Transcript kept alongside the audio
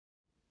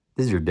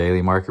This is your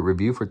daily market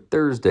review for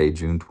Thursday,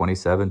 June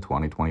 27,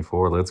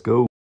 2024. Let's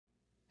go.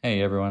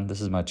 Hey everyone,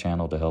 this is my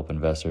channel to help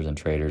investors and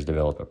traders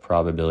develop a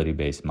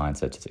probability-based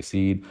mindset to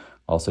succeed.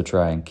 Also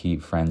try and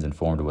keep friends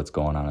informed of what's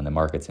going on in the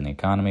markets and the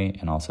economy,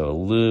 and also a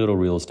little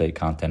real estate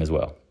content as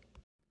well.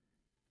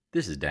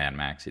 This is Dan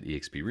Max at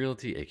eXp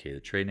Realty, aka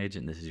the Trading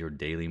Agent. This is your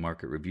daily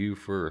market review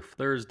for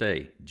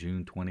Thursday,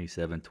 June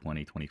 27,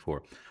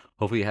 2024.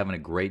 Hopefully you're having a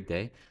great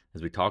day.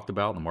 As we talked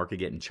about, the market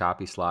getting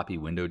choppy, sloppy,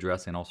 window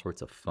dressing, all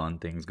sorts of fun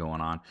things going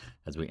on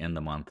as we end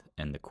the month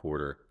and the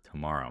quarter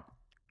tomorrow.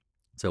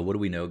 So what do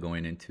we know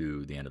going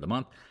into the end of the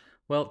month?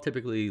 Well,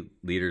 typically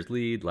leaders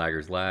lead,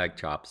 laggers lag,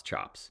 chops,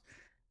 chops.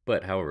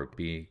 But however,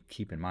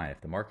 keep in mind,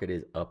 if the market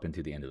is up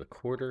into the end of the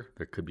quarter,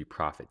 there could be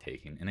profit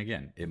taking. And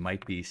again, it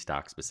might be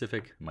stock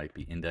specific, it might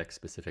be index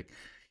specific.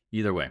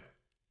 Either way,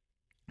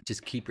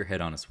 just keep your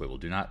head on a swivel.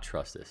 Do not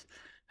trust this.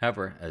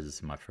 However,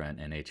 as my friend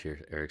NH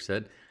here, Eric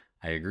said,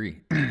 I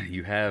agree.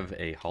 You have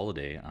a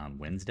holiday on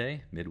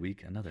Wednesday,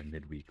 midweek, another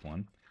midweek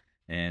one.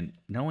 And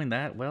knowing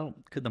that, well,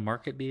 could the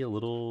market be a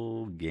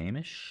little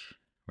gamish,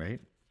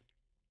 right?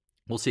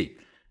 We'll see.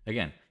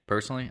 Again,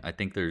 personally, I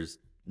think there's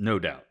no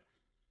doubt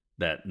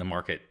that the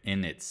market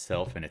in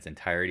itself, in its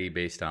entirety,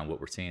 based on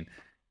what we're seeing,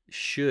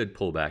 should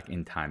pull back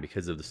in time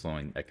because of the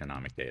slowing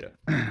economic data.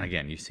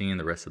 Again, you've seen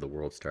the rest of the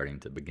world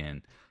starting to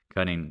begin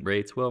cutting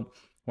rates. Well,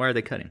 why are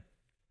they cutting?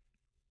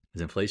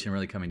 Is inflation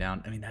really coming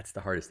down? I mean, that's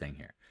the hardest thing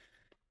here.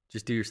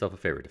 Just do yourself a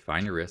favor.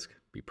 Define your risk.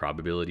 Be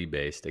probability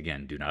based.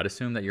 Again, do not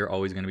assume that you're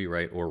always going to be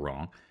right or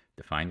wrong.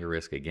 Define your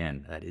risk.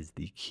 Again, that is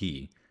the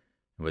key.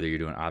 Whether you're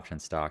doing option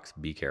stocks,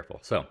 be careful.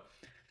 So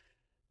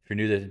if you're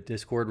new to the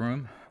Discord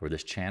room or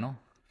this channel,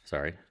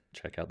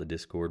 check out the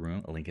Discord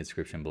room, a link in the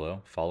description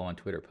below. Follow on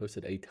Twitter.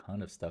 Posted a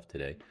ton of stuff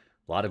today.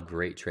 A lot of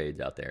great trades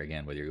out there.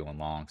 Again, whether you're going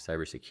long,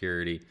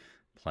 cybersecurity,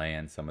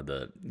 playing some of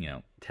the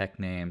tech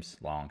names,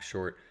 long,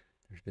 short,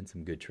 there's been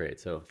some good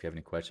trades. So if you have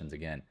any questions,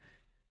 again,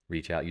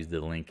 reach out. Use the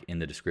link in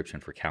the description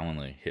for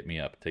Calendly. Hit me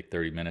up. Take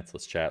 30 minutes.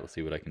 Let's chat. Let's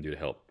see what I can do to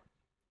help.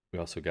 We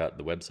also got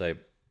the website.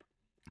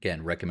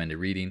 Again, recommended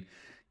reading.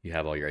 You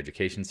have all your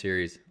education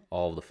series,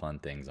 all the fun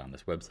things on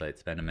this website.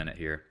 Spend a minute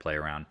here, play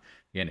around.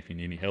 Again, if you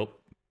need any help,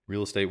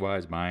 real estate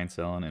wise, buying,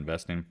 selling,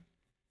 investing,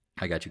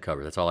 I got you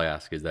covered. That's all I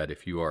ask, is that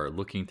if you are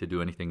looking to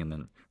do anything in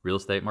the real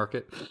estate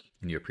market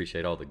and you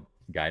appreciate all the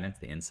guidance,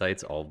 the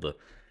insights, all the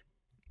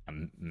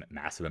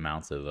massive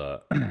amounts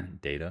of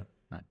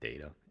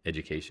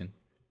education,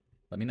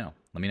 let me know.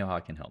 Let me know how I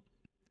can help.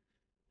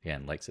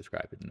 Again, like,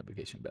 subscribe, hit the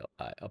notification bell.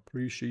 I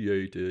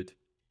appreciate it.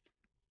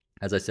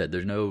 As I said,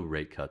 there's no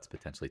rate cuts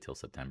potentially till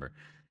September.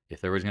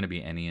 If there was going to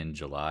be any in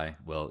July,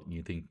 well,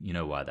 you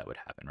know why that would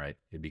happen, right?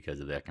 Because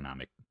of the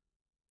economic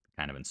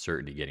kind of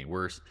uncertainty getting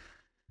worse,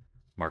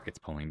 markets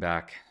pulling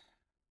back,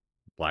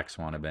 black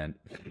swan event,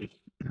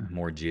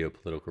 more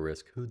geopolitical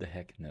risk. Who the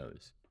heck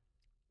knows?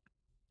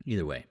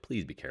 Either way,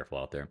 please be careful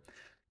out there.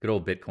 Good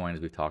old Bitcoin,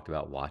 as we've talked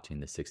about, watching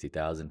the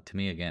 60,000. To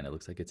me, again, it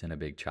looks like it's in a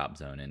big chop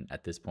zone. And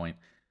at this point,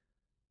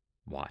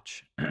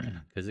 watch,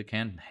 because it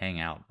can hang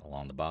out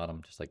along the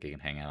bottom, just like it can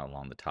hang out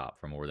along the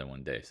top for more than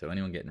one day. So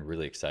anyone getting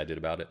really excited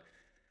about it,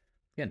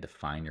 again,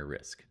 define your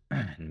risk.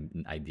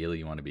 And ideally,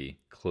 you want to be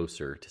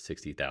closer to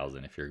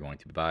 60,000 if you're going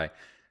to buy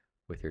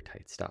with your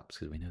tight stops,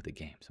 because we know the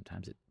game.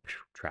 Sometimes it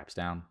traps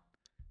down,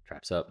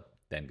 traps up,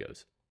 then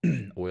goes.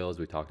 Oil, as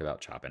we talked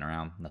about, chopping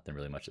around. Nothing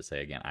really much to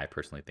say. Again, I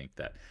personally think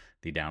that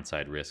the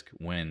downside risk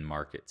when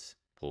markets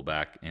pull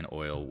back in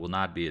oil will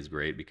not be as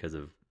great because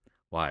of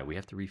why? We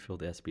have to refill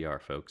the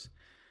SBR, folks.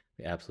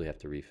 We absolutely have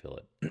to refill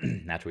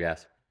it. Natural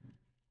gas,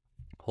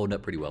 holding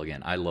up pretty well.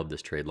 Again, I love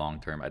this trade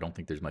long term. I don't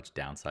think there's much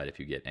downside if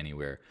you get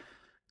anywhere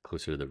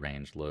closer to the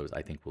range lows.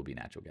 I think we'll be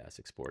natural gas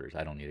exporters.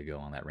 I don't need to go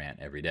on that rant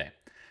every day.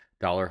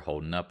 Dollar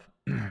holding up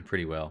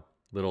pretty well.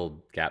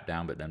 Little gap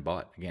down, but then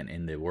bought. Again,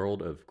 in the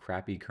world of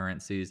crappy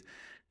currencies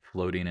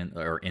floating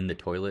in the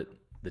toilet,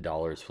 the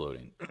dollar is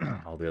floating.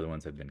 All the other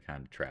ones have been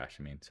kind of trash.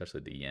 I mean,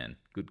 especially the yen.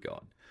 Good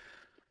God.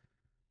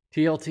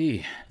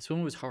 TLT, this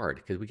one was hard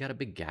because we got a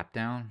big gap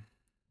down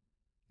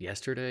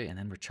yesterday and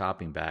then we're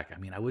chopping back. I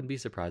mean, I wouldn't be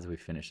surprised if we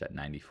finished at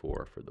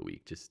 94 for the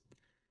week. Just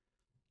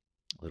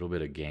a little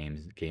bit of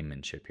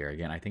gamemanship here.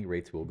 Again, I think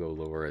rates will go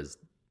lower as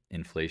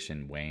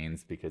inflation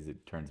wanes because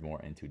it turns more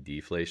into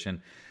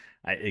deflation.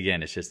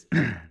 Again, it's just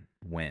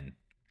when.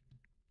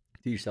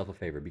 Do yourself a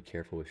favor. Be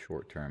careful with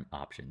short-term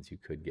options. You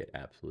could get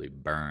absolutely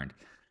burned.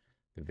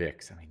 The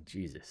VIX, I mean,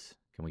 Jesus.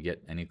 Can we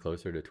get any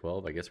closer to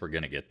 12? I guess we're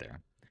going to get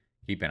there.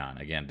 Keep it on.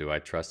 Again, do I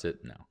trust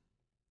it? No.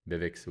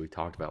 VIX, we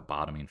talked about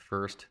bottoming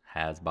first.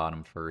 Has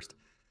bottomed first.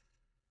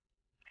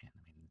 Man,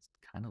 I mean,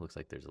 it kind of looks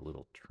like there's a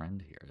little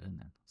trend here,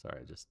 doesn't it?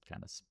 Sorry, just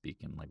kind of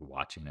speaking, like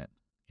watching it.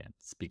 Again,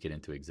 speak it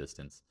into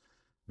existence.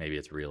 Maybe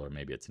it's real or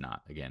maybe it's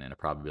not. Again, in a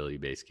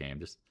probability-based game,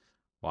 just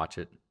watch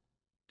it.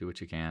 Do what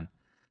you can.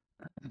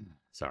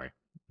 Sorry,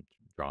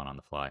 drawing on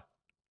the fly.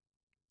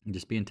 And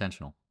just be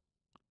intentional.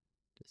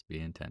 Just be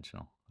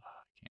intentional. Oh,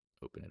 I can't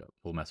open it up.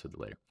 We'll mess with it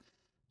later.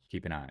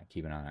 Keep an eye on it.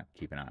 Keep an eye on it.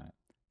 Keep an eye on it.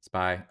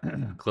 SPY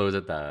close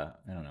at the,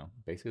 I don't know,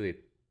 basically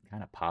it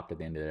kind of popped at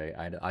the end of the day.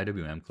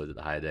 IWM closed at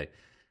the high of the day.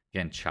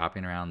 Again,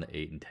 chopping around the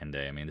 8 and 10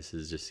 day. I mean, this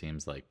is just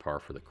seems like par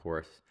for the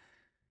course.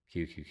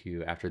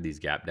 QQQ after these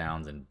gap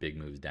downs and big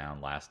moves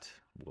down last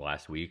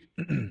week.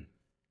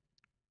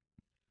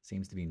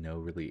 Seems to be no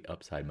really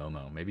upside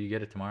Momo. Maybe you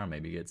get it tomorrow.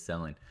 Maybe you get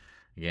selling.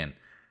 Again,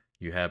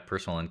 you have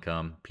personal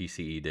income,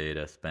 PCE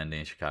data,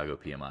 spending, Chicago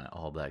PMI.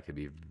 All of that could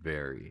be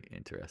very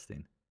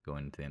interesting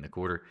going into the end of the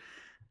quarter.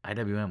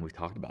 IWM, we've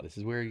talked about. This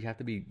is where you have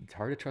to be. It's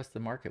hard to trust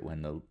the market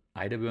when the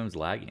IWM is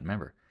lagging.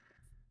 Remember,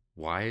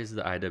 why is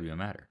the IWM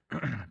matter?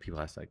 People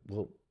ask, like,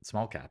 well,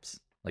 small caps,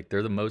 like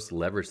they're the most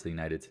leveraged to the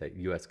United States,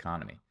 U.S.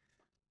 economy,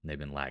 and they've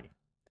been lagging.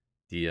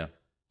 Dia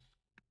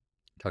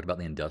talked about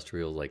the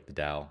industrials, like the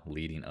Dow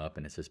leading up,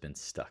 and it's just been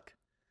stuck.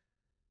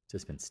 It's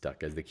just been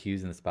stuck. As the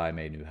Qs and the SPY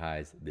made new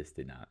highs, this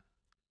did not.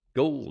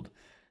 Gold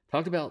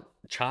talked about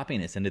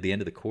choppiness into the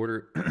end of the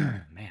quarter.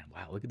 Man,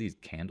 wow, look at these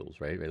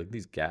candles, right? Look at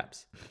these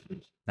gaps.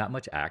 Not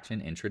much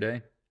action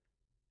intraday.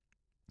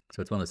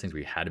 So it's one of those things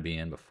where you had to be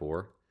in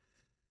before.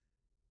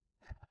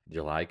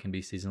 July can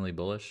be seasonally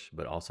bullish,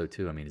 but also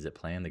too, I mean, is it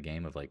playing the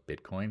game of like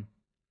Bitcoin,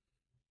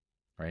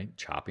 right?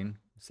 Chopping,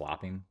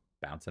 slopping,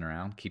 bouncing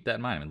around. Keep that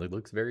in mind. I mean, it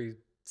looks very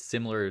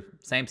similar,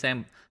 same,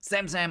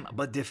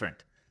 but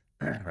different,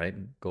 right?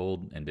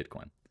 Gold and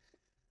Bitcoin.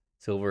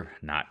 Silver,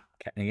 not.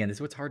 Again, this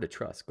is what's hard to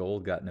trust.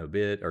 Gold got no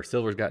bid, or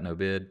silver's got no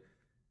bid.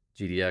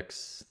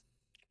 GDX,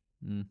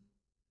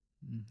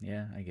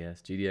 yeah, I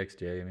guess.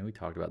 GDXJ, I mean, we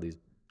talked about these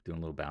doing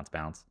a little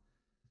bounce.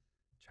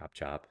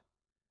 Chop.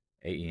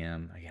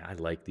 AEM, again, I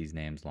like these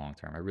names long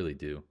term. I really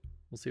do.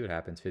 We'll see what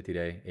happens.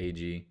 50-day,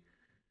 AG,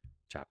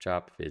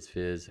 chop, fizz.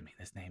 I mean,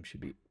 this name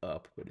should be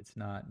up, but it's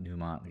not.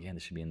 Newmont, again,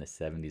 this should be in the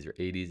 70s or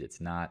 80s.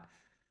 It's not.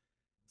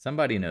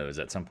 Somebody knows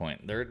at some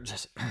point. They're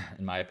just,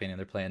 in my opinion,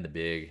 they're playing the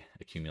big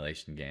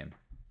accumulation game.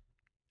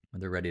 When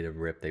they're ready to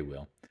rip, they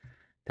will.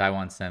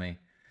 Taiwan Semi,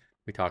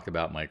 we talked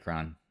about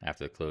Micron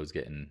after the close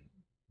getting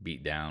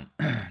beat down.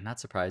 Not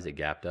surprised it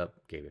gapped up,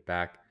 gave it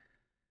back.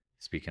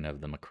 Speaking of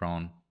the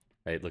Macron,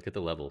 right, look at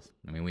the levels.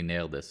 I mean, we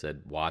nailed this.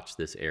 Said watch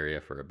this area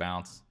for a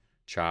bounce,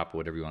 chop,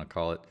 whatever you want to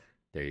call it.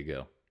 There you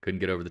go. Couldn't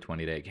get over the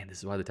 20-day. Again, this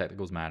is why the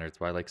technicals matter. It's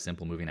why I like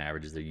simple moving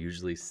averages. They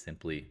usually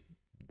simply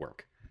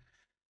work,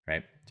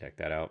 right? Check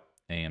that out.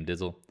 AM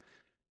Dizzle.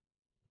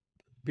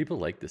 People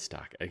like this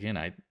stock. Again,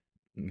 I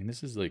mean,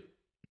 this is like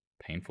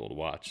painful to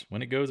watch.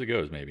 When it goes,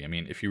 maybe. I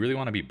mean, if you really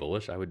want to be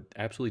bullish, I would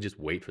absolutely just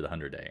wait for the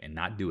 100-day and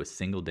not do a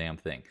single damn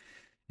thing.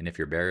 And if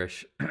you're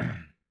bearish, you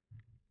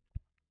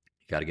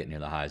got to get near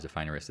the highs to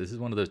find a risk. This is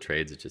one of those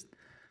trades that just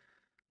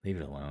leave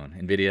it alone.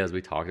 NVIDIA, as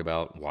we talked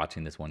about,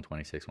 watching this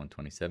 126,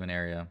 127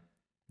 area,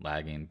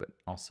 lagging, but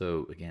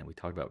also, again, we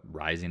talked about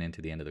rising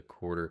into the end of the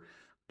quarter,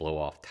 blow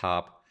off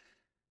top.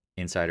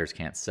 Insiders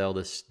can't sell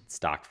this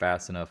stock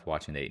fast enough,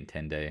 watching the 8 and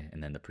 10 day,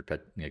 and then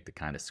the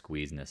kind of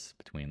squeeziness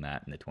between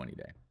that and the 20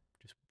 day.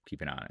 Just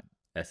keep an eye on it.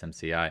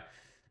 SMCI,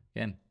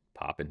 again,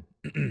 popping,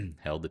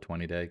 held the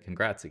 20 day.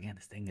 Congrats. Again,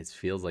 this thing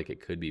feels like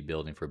it could be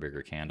building for a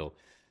bigger candle.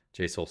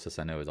 J Solstice,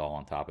 I know, is all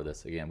on top of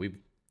this. Again,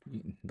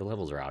 the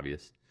levels are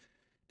obvious.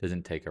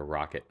 Doesn't take a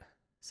rocket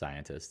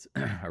scientist,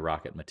 a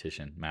rocket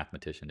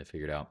mathematician to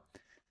figure it out.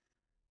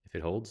 If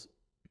it holds,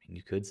 I mean,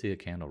 you could see a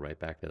candle right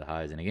back to the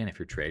highs. And again, if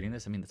you're trading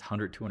this, I mean, it's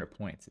 100, 200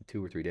 points in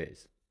 2 or 3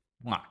 days.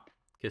 Mwah.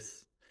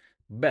 Kiss.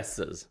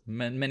 Besos.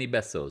 Many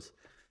besos.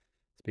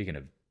 Speaking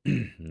of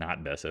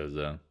not besos,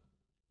 though,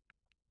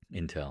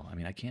 Intel. I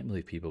mean, I can't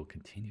believe people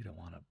continue to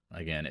want to,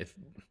 again,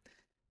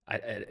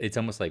 it's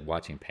almost like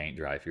watching paint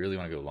dry. If you really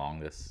want to go long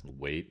this,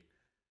 wait.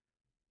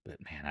 But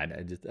man,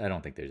 I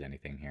don't think there's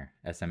anything here.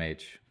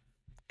 SMH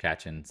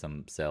catching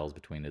some sells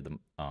between the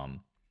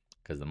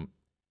because the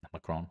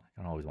Macron.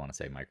 I don't always want to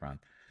say Micron.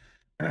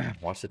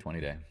 Watch the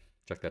 20-day.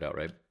 Check that out,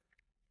 right?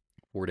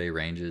 4-day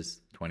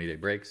ranges, 20-day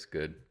breaks,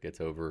 good.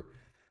 Gets over.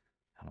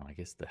 I don't know. I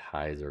guess the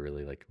highs are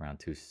really like around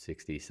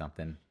 260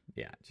 something.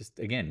 Yeah, just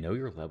again, know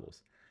your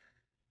levels.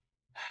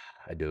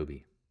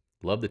 Adobe.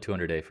 Love the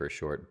 200-day for a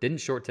short. Didn't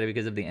short today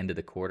because of the end of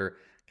the quarter.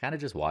 Kind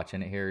of just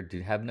watching it here.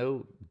 Do have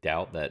no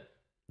doubt that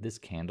this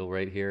candle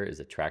right here is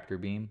a tractor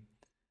beam,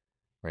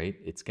 right?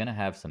 It's going to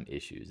have some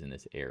issues in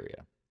this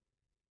area,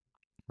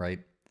 right?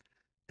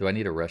 Do I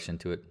need to rush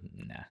into it?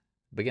 Nah.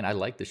 But again, I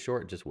like the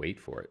short. Just wait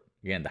for it.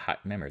 Again,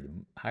 remember, the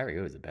higher it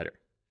goes, the better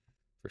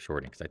for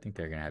shorting because I think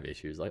they're going to have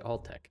issues like all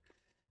tech.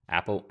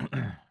 Apple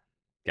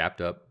gapped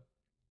up.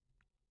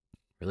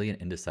 Really an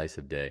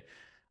indecisive day.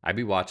 I'd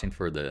be watching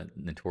for the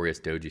notorious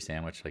doji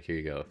sandwich. Like, here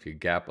you go. If you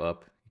gap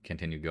up,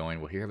 continue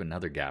going. Well, here you have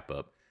another gap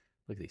up.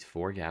 Look at these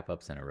 4 gap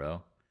ups in a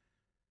row.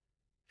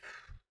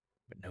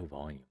 But no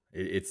volume.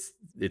 It's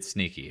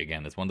sneaky.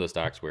 Again, it's one of those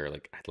stocks where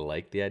like I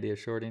like the idea of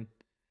shorting,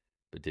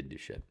 but didn't do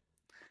shit.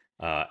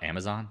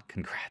 Amazon,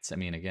 congrats. I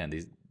mean, again,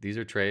 these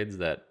are trades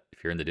that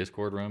if you're in the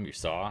Discord room, you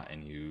saw,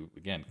 and you,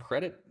 again,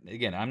 credit.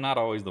 Again, I'm not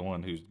always the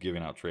one who's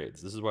giving out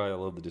trades. This is why I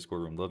love the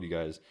Discord room. Love you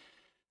guys.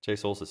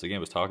 Chase Solstice, again,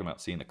 was talking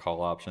about seeing the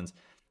call options.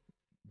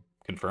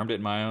 Confirmed it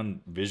in my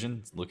own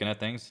vision, looking at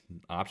things,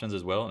 options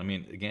as well. I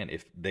mean, again,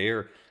 if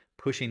they're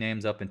pushing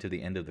names up into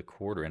the end of the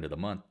quarter, end of the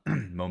month,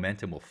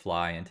 momentum will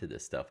fly into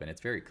this stuff, and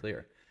it's very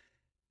clear.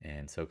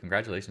 And so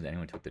congratulations to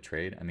anyone who took the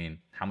trade. I mean,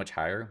 how much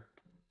higher?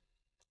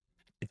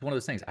 It's one of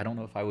those things. I don't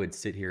know if I would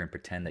sit here and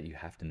pretend that you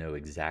have to know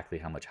exactly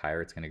how much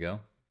higher it's going to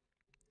go.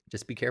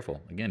 Just be careful.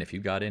 Again, if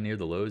you got in near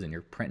the lows and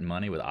you're printing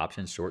money with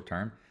options short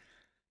term,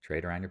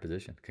 trade around your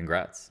position.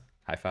 Congrats.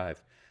 High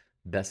five.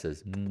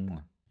 Besses.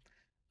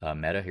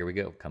 Meta, here we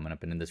go. Coming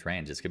up into this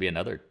range. This could be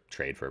another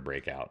trade for a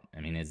breakout.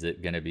 I mean, is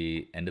it going to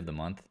be end of the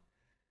month?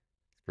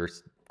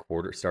 First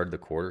quarter, start of the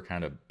quarter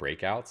kind of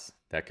breakouts?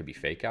 That could be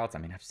fake outs. I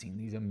mean, I've seen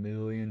these a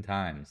million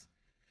times.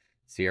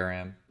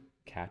 CRM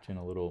catching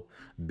a little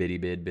bid.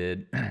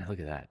 Look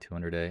at that,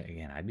 200-day.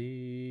 Again, I'd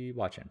be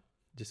watching.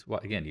 Just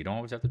again, you don't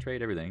always have to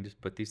trade everything.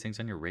 Just put these things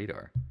on your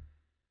radar,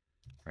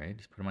 right?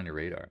 Just put them on your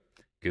radar.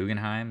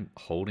 Guggenheim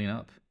holding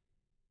up,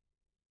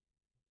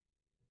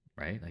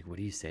 right? Like, what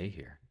do you say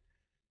here?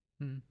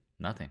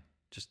 Nothing.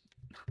 Just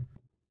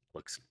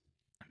looks.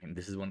 I mean,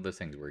 this is one of those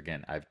things where,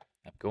 again, I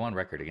go on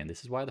record again.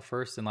 This is why the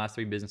first and last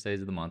 3 business days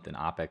of the month in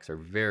OPEX are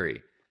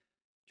very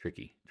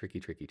tricky. I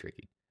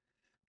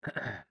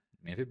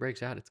mean, if it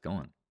breaks out, it's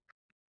going.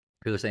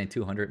 People are saying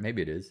 200.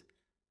 Maybe it is.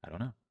 I don't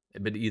know.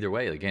 But either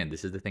way, again,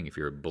 this is the thing. If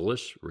you're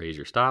bullish, raise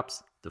your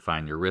stops,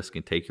 define your risk,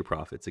 and take your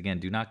profits. Again,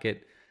 do not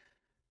get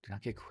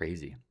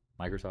crazy.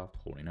 Microsoft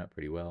holding up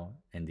pretty well.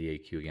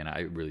 NDAQ, again,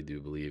 I really do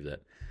believe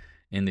that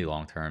in the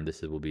long term,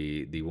 this will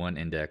be the one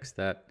index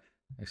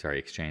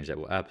exchange that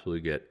will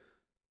absolutely get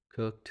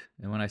cooked.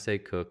 And when I say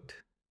cooked,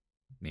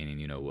 meaning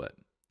you know what?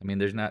 I mean,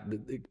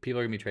 people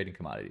are going to be trading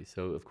commodities.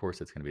 So, of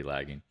course, it's going to be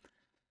lagging.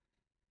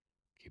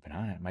 Keep an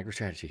eye on it.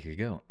 MicroStrategy, here you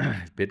go.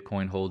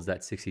 Bitcoin holds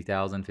that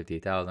 60,000,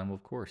 58,000. Well,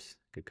 of course,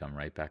 could come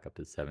right back up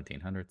to the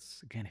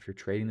 1700s. Again, if you're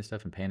trading this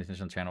stuff and paying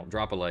attention on the channel,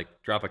 drop a like,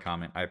 drop a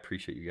comment. I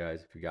appreciate you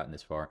guys. If you've gotten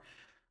this far,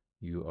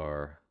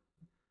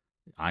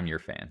 I'm your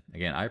fan.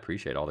 Again, I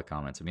appreciate all the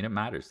comments. I mean, it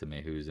matters to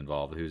me who's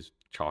involved, who's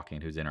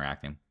chalking, who's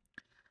interacting.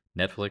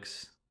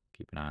 Netflix,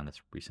 keep an eye on this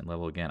recent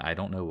level. Again, I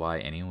don't know why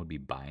anyone would be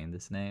buying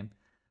this name.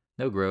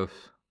 No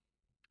growth.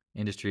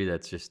 Industry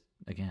that's just,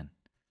 again,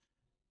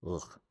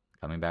 ugh.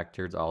 Coming back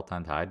towards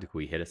all-time high. Could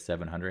we hit a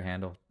 700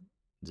 handle?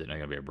 Is it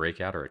going to be a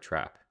breakout or a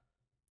trap?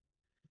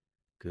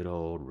 Good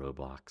old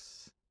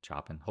Roblox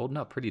chopping. Holding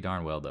up pretty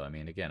darn well, though. I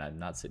mean, again, I'm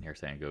not sitting here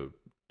saying go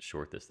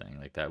short this thing.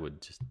 Like, that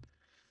would just...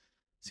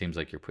 Seems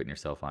like you're putting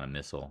yourself on a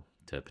missile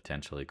to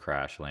potentially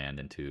crash land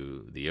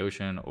into the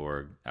ocean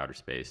or outer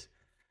space.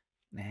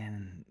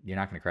 Man, you're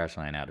not going to crash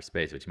land outer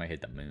space, but you might hit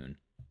the moon.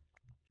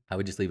 I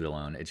would just leave it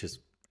alone. It's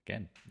just,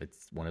 again,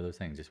 it's one of those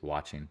things, just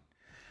watching.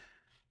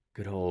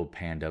 Good old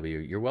Pan W.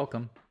 You're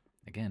welcome.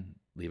 Again,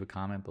 leave a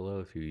comment below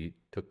if you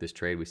took this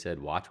trade. We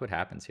said, watch what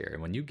happens here.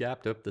 And when you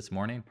gapped up this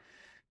morning,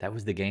 that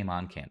was the game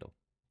on candle.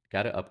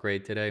 Got to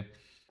upgrade today.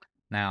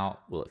 Now,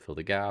 will it fill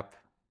the gap?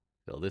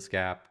 Fill this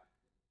gap?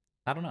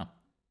 I don't know.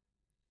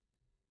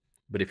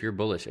 But if you're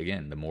bullish,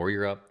 again, the more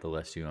you're up, the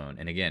less you own.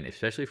 And again,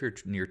 especially if you're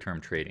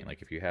near-term trading,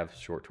 like if you have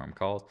short-term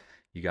calls,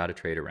 you got to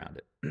trade around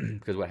it.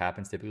 Because what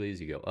happens typically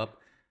is you go up,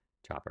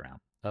 chop around,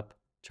 up,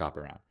 chop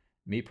around.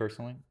 Me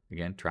personally,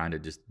 again, trying to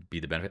just be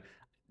the benefit.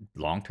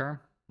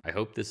 Long-term, I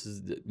hope this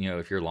is,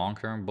 if you're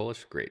long-term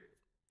bullish, great.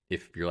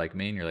 If you're like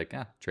me and you're like,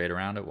 trade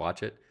around it,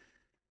 watch it.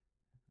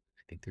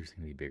 I think there's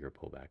going to be bigger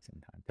pullbacks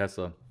in time.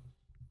 Tesla,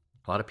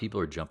 a lot of people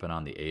are jumping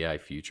on the AI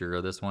future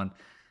of this one.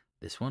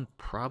 This one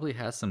probably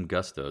has some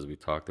gusto, as we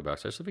talked about,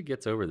 especially if it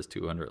gets over this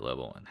 200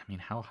 level. And I mean,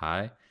 how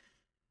high?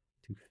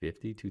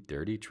 250,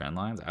 230 trend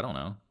lines? I don't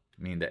know.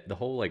 I mean, the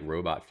whole like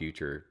robot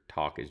future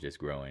talk is just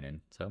growing.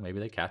 And so maybe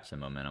they catch some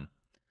momentum.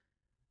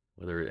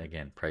 Whether,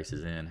 again, price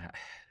is in,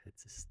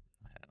 it's just,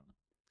 I don't know.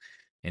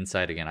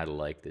 Insight, again, I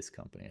like this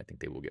company. I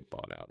think they will get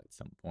bought out at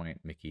some point.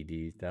 Mickey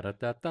D's,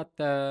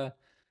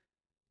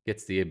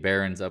 gets the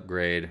Barron's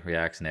upgrade,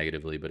 reacts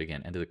negatively. But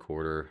again, end of the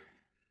quarter,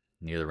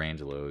 near the range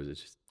of lows.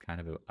 It's just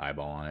kind of an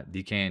eyeball on it.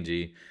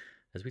 DKNG,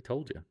 as we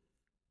told you.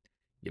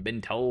 You've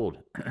been told.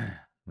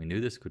 We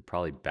knew this could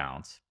probably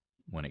bounce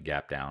when it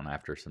gapped down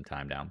after some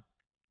time down.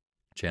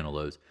 Channel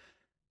lows,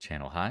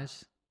 channel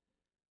highs.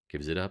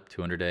 Gives it up,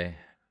 200-day.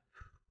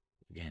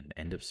 Again,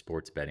 end of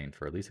sports betting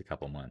for at least a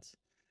couple months.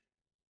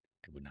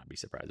 I would not be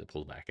surprised if it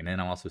pulls back. And then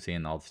I'm also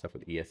seeing all the stuff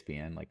with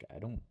ESPN. Like, I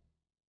don't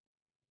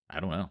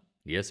know.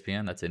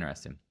 ESPN, that's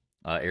interesting.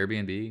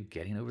 Airbnb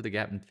getting over the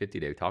gap in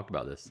 50-day. We talked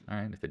about this. All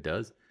right, if it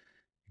does,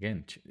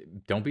 again,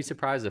 don't be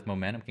surprised if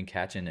momentum can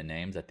catch into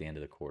names at the end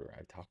of the quarter.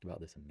 I've talked about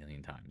this a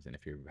million times. And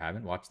if you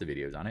haven't watched the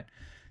videos on it,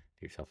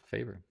 do yourself a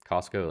favor.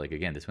 Costco, like,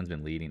 again, this one's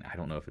been leading. I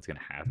don't know if it's going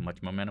to have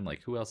much momentum.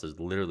 Like, who else is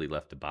literally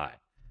left to buy?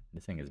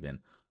 This thing has been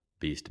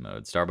beast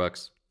mode.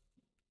 Starbucks,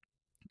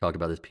 talked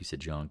about this piece of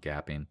junk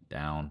gapping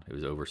down. It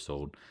was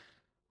oversold.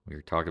 We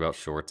were talking about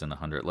shorts in the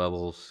 100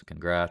 levels.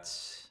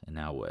 Congrats. And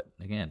now what?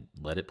 Again,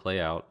 let it play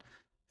out.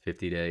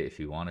 50-day. If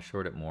you want to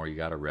short it more, you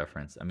got a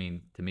reference. I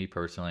mean, to me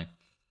personally,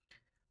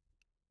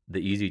 the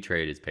easy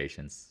trade is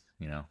patience.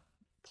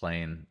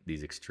 Playing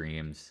these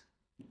extremes,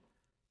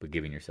 but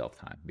giving yourself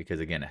time. Because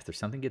again, if there's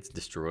something gets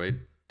destroyed,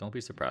 don't be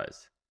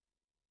surprised.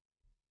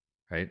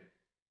 Right?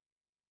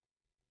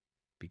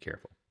 Be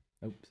careful.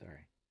 Oh,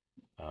 sorry.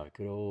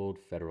 Good old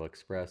Federal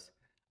Express.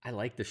 I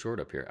like the short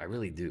up here. I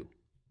really do.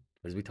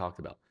 But as we talked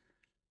about,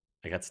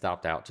 I got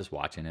stopped out just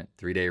watching it.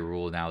 3-day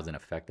rule now is in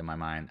effect in my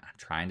mind. I'm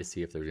trying to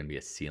see if there's going to be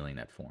a ceiling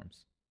that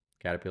forms.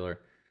 Caterpillar,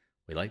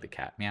 we like the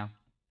cat meow,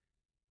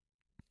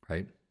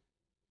 right?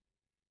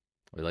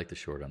 We like the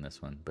short on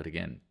this one. But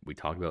again, we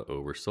talked about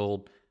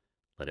oversold.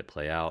 Let it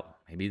play out.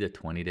 Maybe the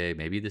 20-day,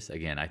 maybe this,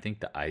 again, I think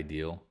the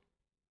ideal,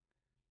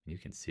 you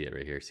can see it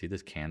right here. See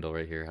this candle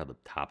right here, how the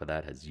top of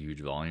that has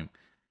huge volume?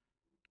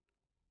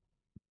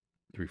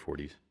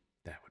 340s.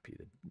 That would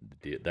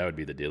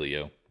be the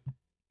dealio.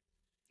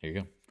 Here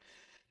you go.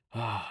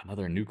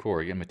 Another new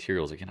core. Again,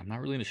 materials. Again, I'm not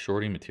really into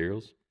shorting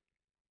materials.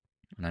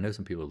 And I know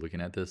some people are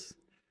looking at this.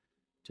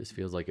 Just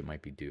feels like it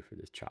might be due for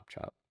this chop.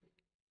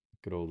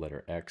 Good old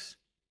letter X.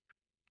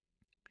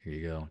 Here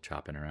you go.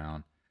 Chopping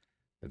around.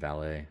 The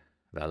VALE.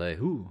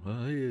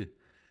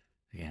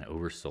 Again,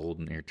 oversold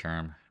near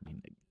term. I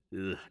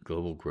mean,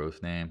 global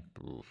growth name.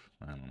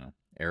 I don't know.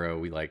 Arrow.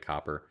 We like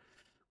copper.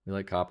 We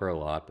like copper a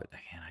lot. But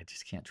again, I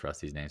just can't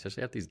trust these names.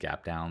 Especially at these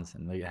gap downs.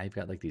 And I've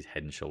got like these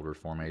head and shoulder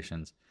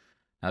formations.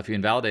 Now, if you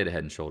invalidate a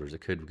head and shoulders,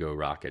 it could go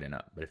rocketing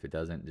up. But if it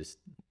doesn't, just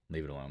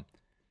leave it alone.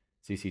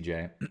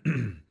 CCJ.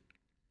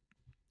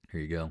 Here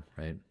you go,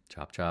 right?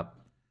 Chop.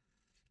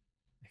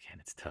 Again,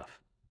 it's tough.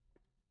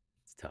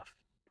 It's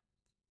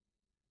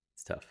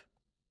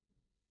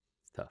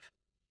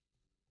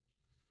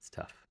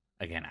tough.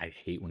 Again, I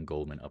hate when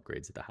Goldman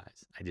upgrades at the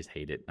highs. I just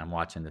hate it. I'm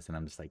watching this and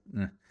I'm just like,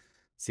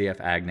 CF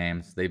ag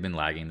names, they've been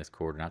lagging this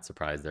quarter. Not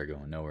surprised they're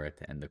going nowhere at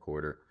the end of the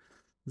quarter.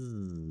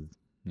 You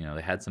know,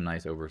 they had some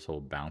nice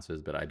oversold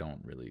bounces, but I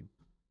don't really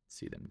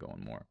see them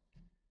going more.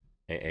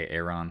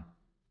 Aaron.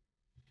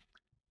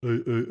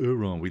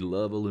 Aaron. We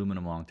love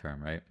aluminum long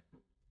term, right?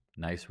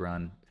 Nice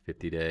run,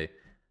 50-day.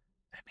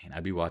 I mean,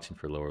 I'd be watching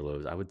for lower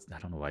lows. I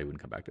don't know why you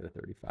wouldn't come back to the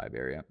 35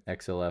 area.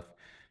 XLF.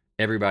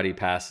 Everybody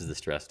passes the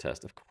stress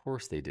test. Of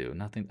course they do.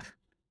 Nothing.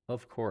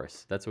 Of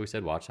course. That's what we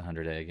said. Watch the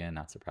 100-day again.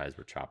 Not surprised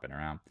we're chopping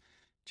around.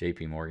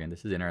 JP Morgan.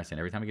 This is interesting.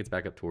 Every time it gets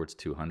back up towards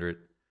 200,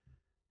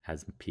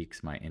 has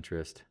piques my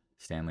interest.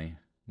 Stanley,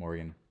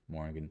 Morgan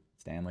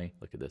Stanley.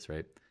 Look at this,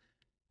 right?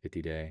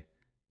 50-day.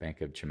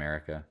 Bank of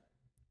America.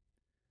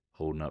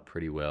 Holding up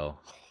pretty well.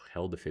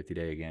 Held the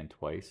 50-day again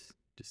twice.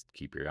 Just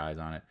keep your eyes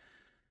on it.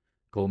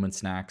 Goldman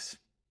Sachs.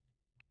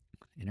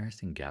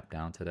 Interesting gap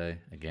down today.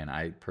 Again,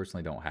 I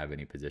personally don't have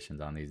any positions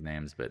on these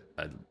names, but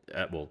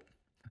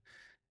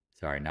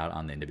sorry, not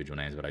on the individual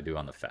names, but I do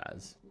on the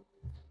FAS,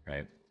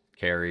 right?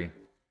 Carry.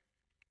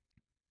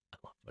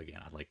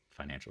 Again, I like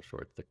financial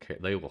shorts.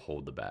 They will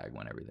hold the bag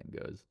when everything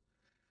goes.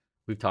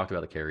 We've talked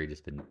about the carry,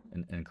 just been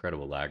an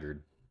incredible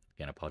laggard.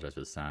 Again, I apologize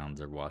for the sounds.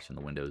 They're washing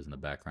the windows in the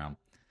background.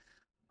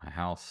 My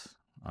house.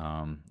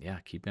 Yeah,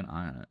 keep an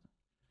eye on it.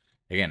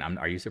 Again,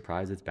 are you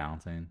surprised it's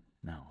bouncing?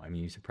 No. I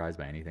mean, you surprised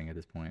by anything at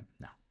this point?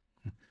 No.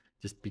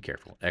 Just be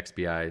careful.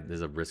 XBI,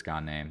 there's a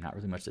risk-on name. Not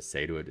really much to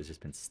say to it. It's just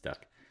been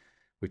stuck.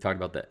 We talked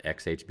about the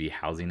XHB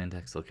housing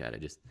index. Look at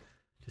it. Just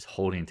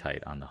holding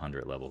tight on the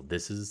 100 level.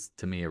 This is,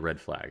 to me, a red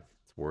flag.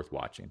 It's worth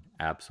watching.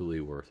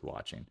 Absolutely worth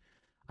watching.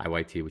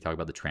 IYT, we talked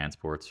about the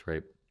transports,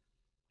 right?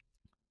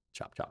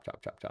 Chop.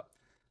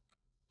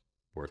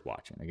 Worth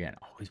watching. Again,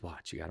 always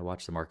watch. You got to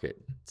watch the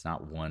market. It's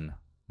not one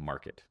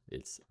market.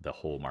 It's the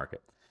whole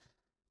market.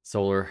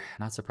 Solar,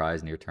 not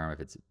surprised near term if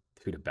it's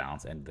due to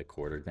bounce end of the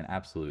quarter. It's been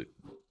absolute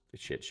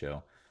shit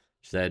show.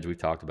 Sedge, we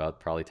talked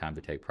about, probably time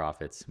to take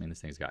profits. I mean, this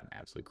thing's gotten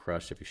absolutely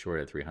crushed. If you short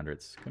at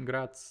 300s,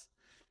 congrats.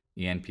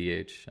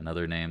 ENPH,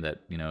 another name that,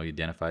 you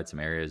identified some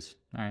areas.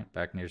 All right,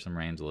 back near some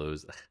range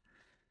lows.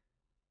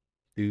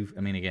 Dude,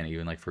 I mean, again,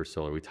 even like for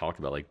solar, we talked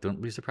about, like, don't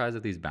be surprised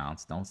if these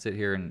bounce. Don't sit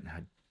here and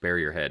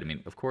bury your head. I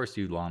mean, of course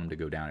you want them to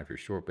go down if you're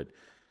short, but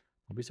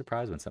don't be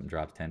surprised when something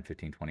drops 10,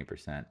 15,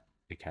 20%.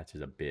 It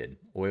catches a bid.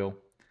 Oil.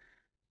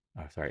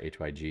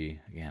 HYG.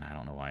 Again, I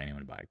don't know why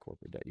anyone would buy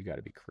corporate debt. You got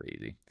to be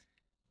crazy.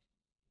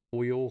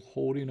 Oil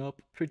holding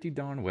up pretty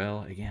darn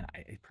well. Again,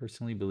 I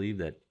personally believe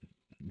that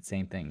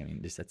same thing. I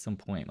mean, just at some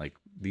point, like,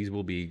 these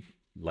will be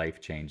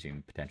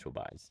life-changing potential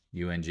buys.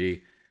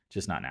 UNG,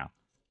 just not now,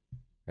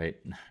 right?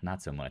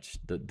 Not so much.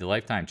 The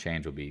lifetime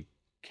change will be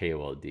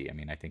KOLD. I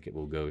mean, I think it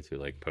will go to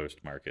like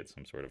post-market,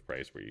 some sort of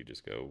price where you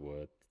just go,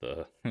 what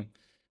the?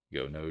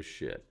 You go, no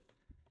shit.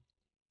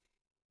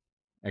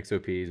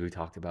 XOPs, we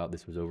talked about,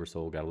 this was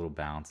oversold, got a little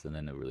bounce, and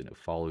then really no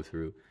follow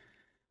through.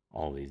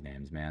 All these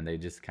names, man, they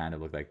just kind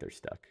of look like they're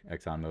stuck.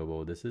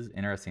 ExxonMobil, this is an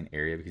interesting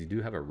area because you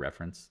do have a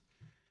reference.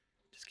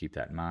 Just keep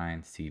that in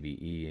mind.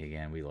 CVE,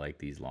 again, we like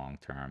these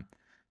long-term.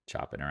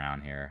 Chopping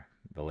around here.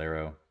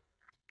 Valero,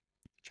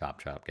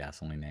 chop.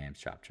 Gasoline names,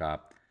 chop.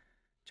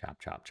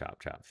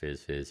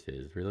 Fizz.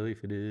 Really,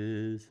 if it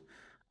is.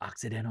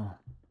 Occidental,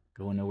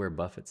 going nowhere.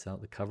 Buffett sell.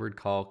 The covered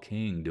call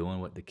king, doing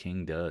what the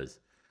king does.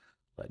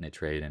 Letting it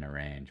trade in a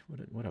range.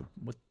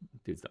 What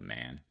dude's the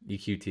man.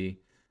 EQT,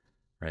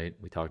 right?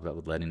 We talked about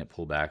with letting it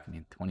pull back. I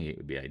mean, 28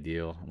 would be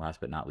ideal. And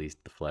last but not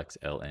least, the Flex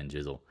LN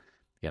Jizzle.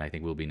 Again, I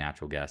think we'll be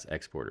natural gas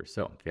exporters.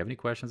 So if you have any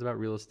questions about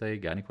real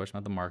estate, got any question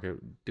about the market,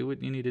 do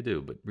what you need to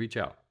do, but reach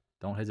out.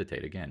 Don't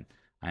hesitate. Again,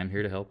 I am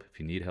here to help. If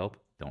you need help,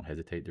 don't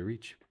hesitate to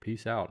reach.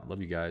 Peace out.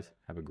 Love you guys.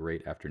 Have a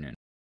great afternoon.